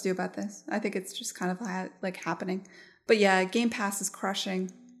don't know what to do about this. I think it's just kind of like happening. But yeah, Game Pass is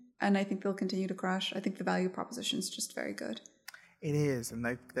crushing. And I think they'll continue to crush. I think the value proposition is just very good. It is, and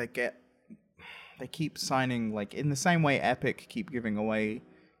they keep signing, like in the same way Epic keep giving away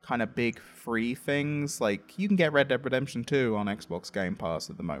kind of big free things. Like you can get Red Dead Redemption 2 on Xbox Game Pass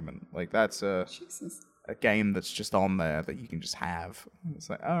at the moment. Like that's a game that's just on there that you can just have.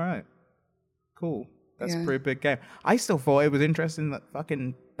 It's like, all right, cool. That's a pretty big game. I still thought it was interesting that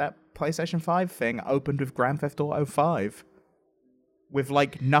that PlayStation 5 thing opened with Grand Theft Auto 5. With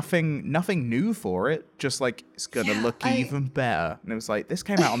like nothing new for it, just like it's gonna look even better. And it was like, this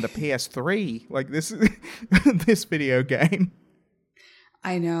came out on the PS3. Like this video game.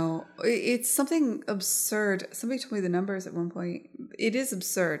 I know. It's something absurd. Somebody told me the numbers at one point. It is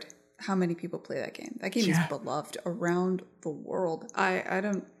absurd how many people play that game. That game is beloved around the world. I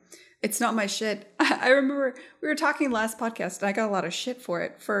don't, it's not my shit. I remember we were talking last podcast and I got a lot of shit for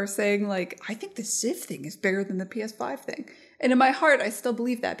it, for saying like, I think the Civ thing is bigger than the PS5 thing. And in my heart, I still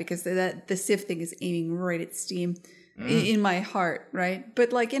believe that because the Civ thing is aiming right at Steam in my heart, right?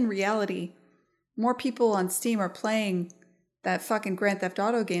 But like in reality, more people on Steam are playing that fucking Grand Theft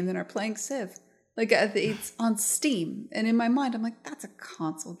Auto game than are playing Civ. Like it's on Steam. And in my mind, I'm like, that's a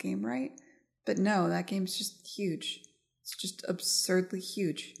console game, right? But no, that game's just huge. It's just absurdly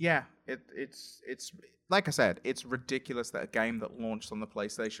huge. Yeah, it's like I said, it's ridiculous that a game that launched on the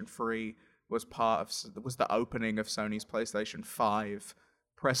PlayStation 3 was the opening of Sony's PlayStation 5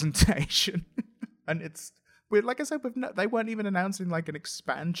 presentation. And it's weird. Like I said, they weren't even announcing like an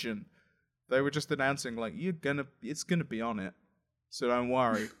expansion. They were just announcing like it's gonna be on it, so don't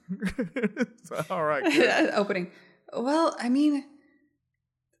worry. So, all right, good. Opening. Well, I mean,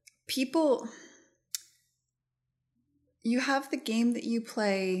 you have the game that you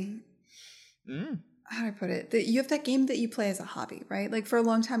play. How do I put it? You have that game that you play as a hobby, right? Like for a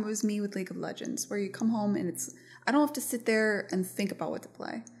long time, it was me with League of Legends, where you come home and I don't have to sit there and think about what to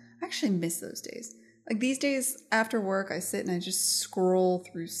play. I actually miss those days. Like these days after work, I sit and I just scroll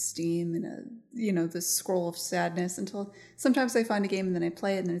through Steam in this scroll of sadness until sometimes I find a game and then I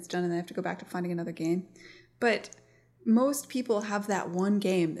play it and then it's done and then I have to go back to finding another game. But most people have that one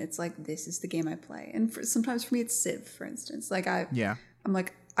game that's like, this is the game I play. And sometimes for me, it's Civ, for instance. Like I'm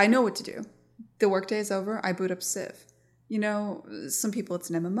like, I know what to do. The workday is over, I boot up Civ. You know, some people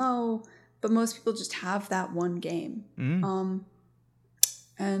it's an MMO, but most people just have that one game.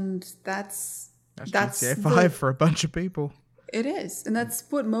 And that's GTA 5 for a bunch of people. It is. And that's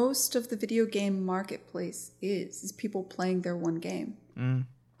what most of the video game marketplace is people playing their one game.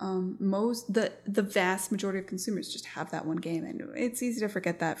 The vast majority of consumers just have that one game. And it's easy to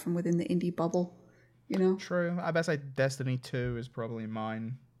forget that from within the indie bubble, you know? True. I bet say Destiny 2 is probably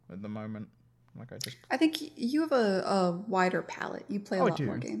mine at the moment. I think you have a wider palette. You play a lot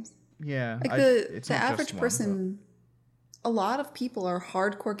more games. Yeah. Like the average person, a lot of people are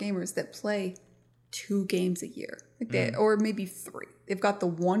hardcore gamers that play 2 games a year. Like or maybe 3. They've got the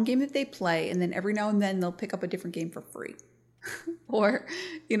one game that they play, and then every now and then they'll pick up a different game for free. Or,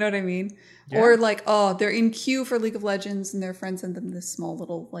 you know what I mean? Yeah. Or like, they're in queue for League of Legends and their friends send them this small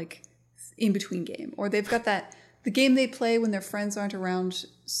little like in-between game. Or they've got the game they play when their friends aren't around,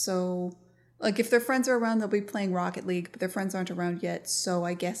 so... Like, if their friends are around, they'll be playing Rocket League, but their friends aren't around yet, so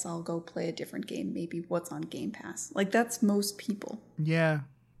I guess I'll go play a different game, maybe what's on Game Pass. Like, that's most people. Yeah.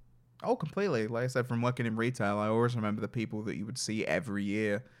 Oh, completely. Like I said, from working in retail, I always remember the people that you would see every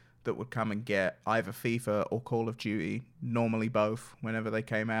year that would come and get either FIFA or Call of Duty, normally both, whenever they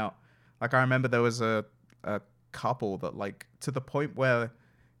came out. Like, I remember there was a couple that, like, to the point where,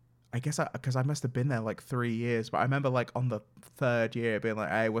 I guess, because I must have been there, like, 3 years, but I remember, like, on the 3rd year being like,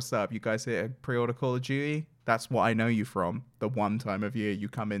 hey, what's up? You guys here pre-order Call of Duty? That's what I know you from. The one time of year you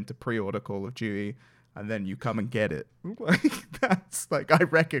come in to pre-order Call of Duty, and then you come and get it. Like, that's, like, I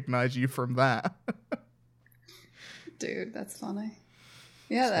recognize you from that. Dude, that's funny.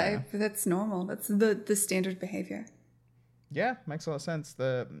 Yeah, that's normal. That's the standard behavior. Yeah, makes a lot of sense.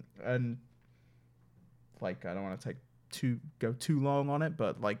 And like, I don't want to go too long on it,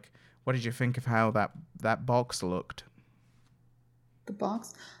 but like, what did you think of how that box looked? The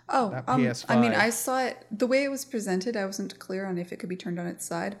box? Oh, that PS5. I mean, I saw it the way it was presented. I wasn't clear on if it could be turned on its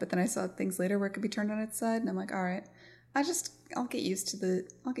side, but then I saw things later where it could be turned on its side, and I'm like, all right, I'll get used to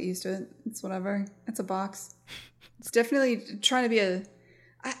it. It's whatever. It's a box. It's definitely trying to be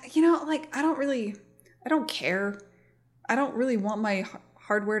I don't care. I don't really want my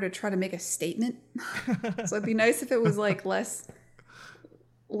hardware to try to make a statement. So it'd be nice if it was like less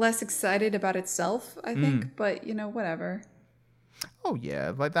excited about itself, I think, but whatever. Oh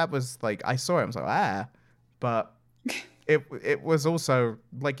yeah, like that was like, I saw it, I was like, but it was also,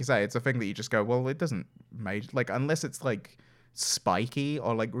 like you say, it's a thing that you just go, well, it doesn't like, unless it's like spiky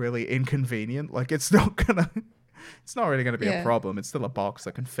or like really inconvenient, like it's not really gonna be a problem. It's still a box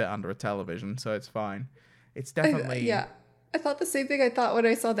that can fit under a television, so it's fine. It's definitely I thought the same thing. I thought when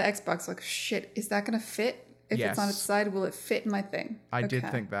I saw the Xbox, like, shit, is that gonna fit? If it's on its side, will it fit in my thing? I did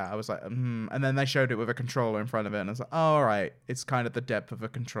think that. I was like, and then they showed it with a controller in front of it, and I was like, oh, all right, it's kind of the depth of a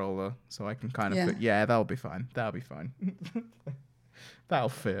controller, so I can kind of fit. Yeah, that'll be fine. That'll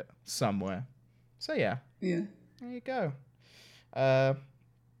fit somewhere. So yeah, there you go.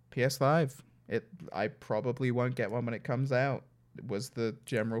 PS5. I probably won't get one when it comes out. Was the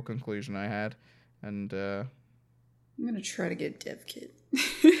general conclusion I had, and I'm gonna try to get a dev kit.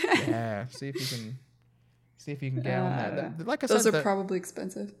 Yeah, see if you can get on there. Like I said, those are the, probably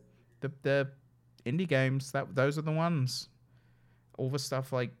expensive. The indie games, those are the ones. All the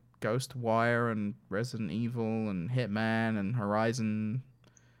stuff like Ghostwire and Resident Evil and Hitman and Horizon,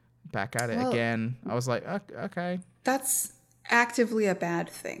 back at it again. I was like, okay. That's actively a bad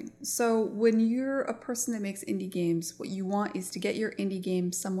thing. So when you're a person that makes indie games, what you want is to get your indie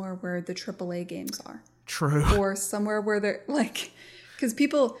game somewhere where the AAA games are. True. Or somewhere where they're like, because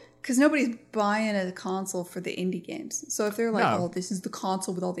nobody's buying a console for the indie games. So if they're like, oh, this is the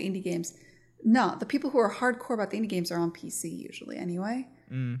console with all the indie games. No, the people who are hardcore about the indie games are on PC usually anyway.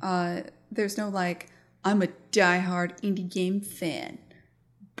 There's no like, I'm a diehard indie game fan,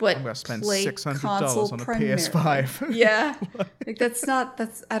 but I'm gonna spend play $600 on a PS5. Yeah, like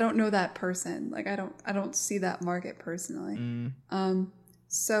I don't know that person. Like I don't see that market personally.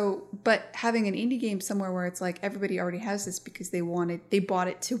 So, but having an indie game somewhere where it's like everybody already has this because they bought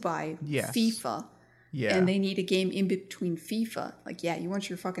it to buy FIFA. Yeah. And they need a game in between FIFA. Like, you want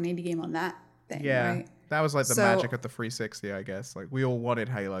your fucking indie game on that thing, right? That was like the magic of the 360, I guess. Like, we all wanted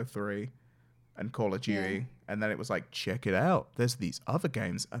Halo 3 and Call of Duty. And then it was like, check it out. There's these other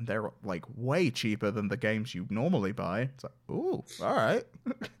games, and they're like way cheaper than the games you normally buy. It's like, ooh, all right.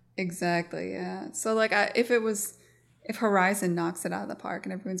 Exactly, yeah. So, like, if Horizon knocks it out of the park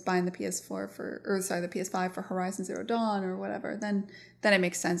and everyone's buying the the PS5 for Horizon Zero Dawn or whatever, then it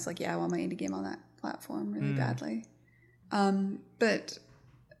makes sense. Like, I want my indie game on that platform really badly. Because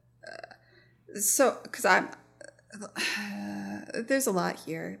there's a lot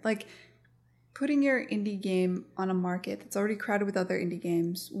here. Like, putting your indie game on a market that's already crowded with other indie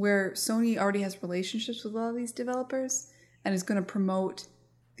games, where Sony already has relationships with a lot of these developers and is going to promote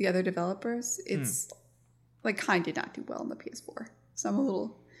the other developers, it's like kind of not do well on the PS4. So I'm a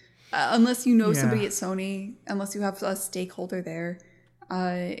little, unless you know somebody at Sony, unless you have a stakeholder there,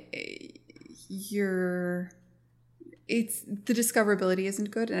 the discoverability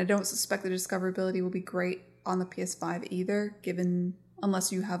isn't good, and I don't suspect the discoverability will be great on the PS5 either,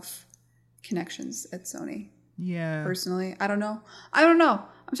 unless you have connections at Sony. Yeah. Personally, I don't know. I'm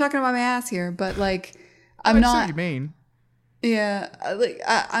talking about my ass here, but like, I see what you mean. Yeah, like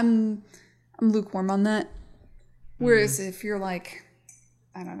I'm lukewarm on that. Whereas if you're like,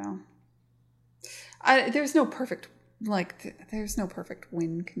 I don't know, there's no perfect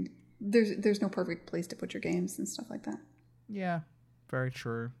win. There's no perfect place to put your games and stuff like that. Yeah, very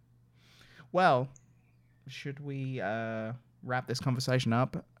true. Well, should we wrap this conversation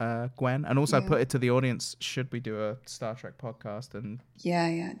up, Gwen? And also put it to the audience, should we do a Star Trek podcast? And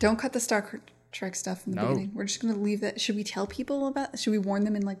yeah. Don't cut the Star Trek stuff in the No. beginning. We're just going to leave that. Should we tell people about? Should we warn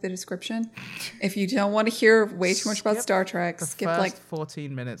them in like the description? If you don't want to hear way too much about Star Trek, The skip first like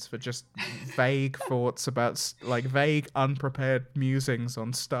 14 minutes for just vague thoughts about, like, vague, unprepared musings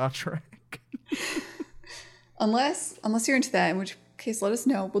on Star Trek. unless you're into that, in which case let us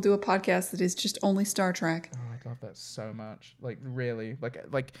know. We'll do a podcast that is just only Star Trek. Oh, I love that so much. Like, really.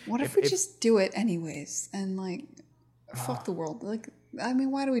 Like. What if we just do it anyways and like fuck the world? Like, I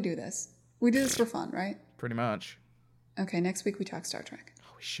mean, why do we do this? We do this for fun, right? Pretty much. Okay, next week we talk Star Trek.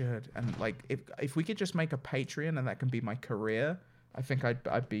 Oh, we should. And like, if we could just make a Patreon and that can be my career, I think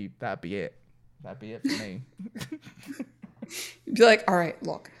that'd be it. That'd be it for me. You'd be like, all right,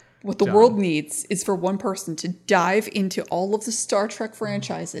 look, what the world needs is for one person to dive into all of the Star Trek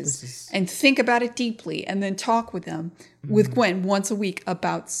franchises and think about it deeply, and then talk with them with Gwen once a week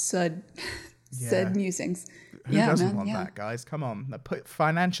about said musings. Who doesn't want that, guys? Come on,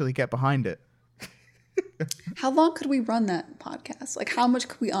 financially get behind it. How long could we run that podcast? Like, how much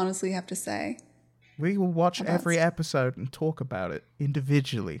could we honestly have to say? We will watch every episode and talk about it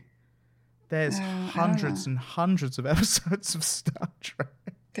individually. There's hundreds and hundreds of episodes of Star Trek.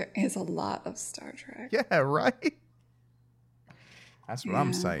 There is a lot of Star Trek. Yeah, right? That's what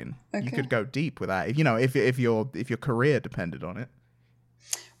I'm saying. Okay. You could go deep with that. You know, if your career depended on it.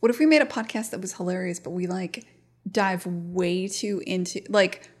 What if we made a podcast that was hilarious, but we like dive way too into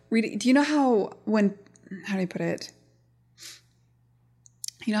like reading? Do you know how do you put it?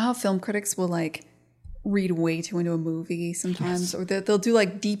 You know how film critics will like read way too into a movie sometimes, or they'll do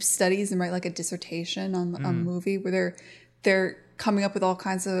like deep studies and write like a dissertation on a movie where they're coming up with all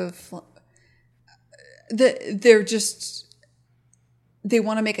kinds of they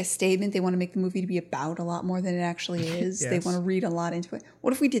want to make a statement. They want to make the movie to be about a lot more than it actually is. Yes. They want to read a lot into it.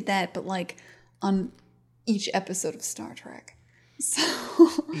 What if we did that, but like on each episode of Star Trek? So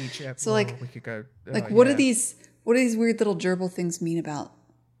like, we could go. What do these weird little gerbil things mean about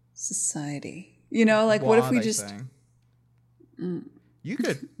society? You know, like what if we just? You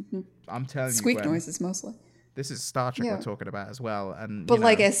could. I'm telling you, squeak noises mostly. This is Star Trek we're talking about as well, and but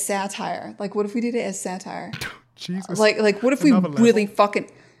like as satire. Like, what if we did it as satire? Jesus. Like what if we really fucking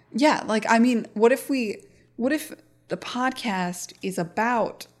like, I mean, what if the podcast is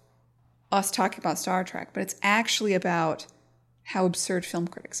about us talking about Star Trek, but it's actually about how absurd film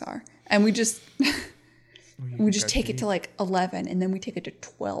critics are, and we just take it to like 11, and then we take it to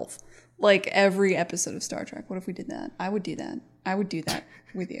 12, like every episode of Star Trek. What if we did that? I would do that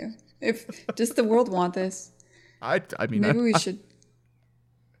with you. If does the world want this? I mean, maybe we should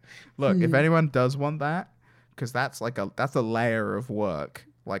look. If anyone does want that. Because that's a layer of work,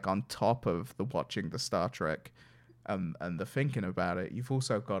 like on top of the watching the Star Trek, and the thinking about it. You've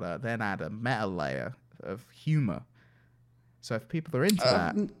also got to then add a meta layer of humor. So if people are into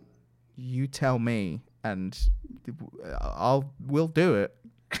that, you tell me, and we'll do it.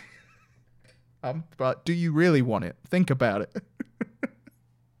 But do you really want it? Think about it.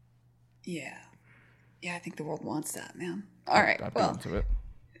 Yeah, I think the world wants that, man. All right, I'd be into it.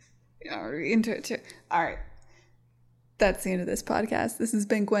 Yeah, we're into it too. All right. That's the end of this podcast. This has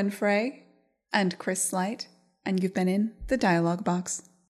been Gwen Frey and Chris Slight, and you've been in the Dialogue Box.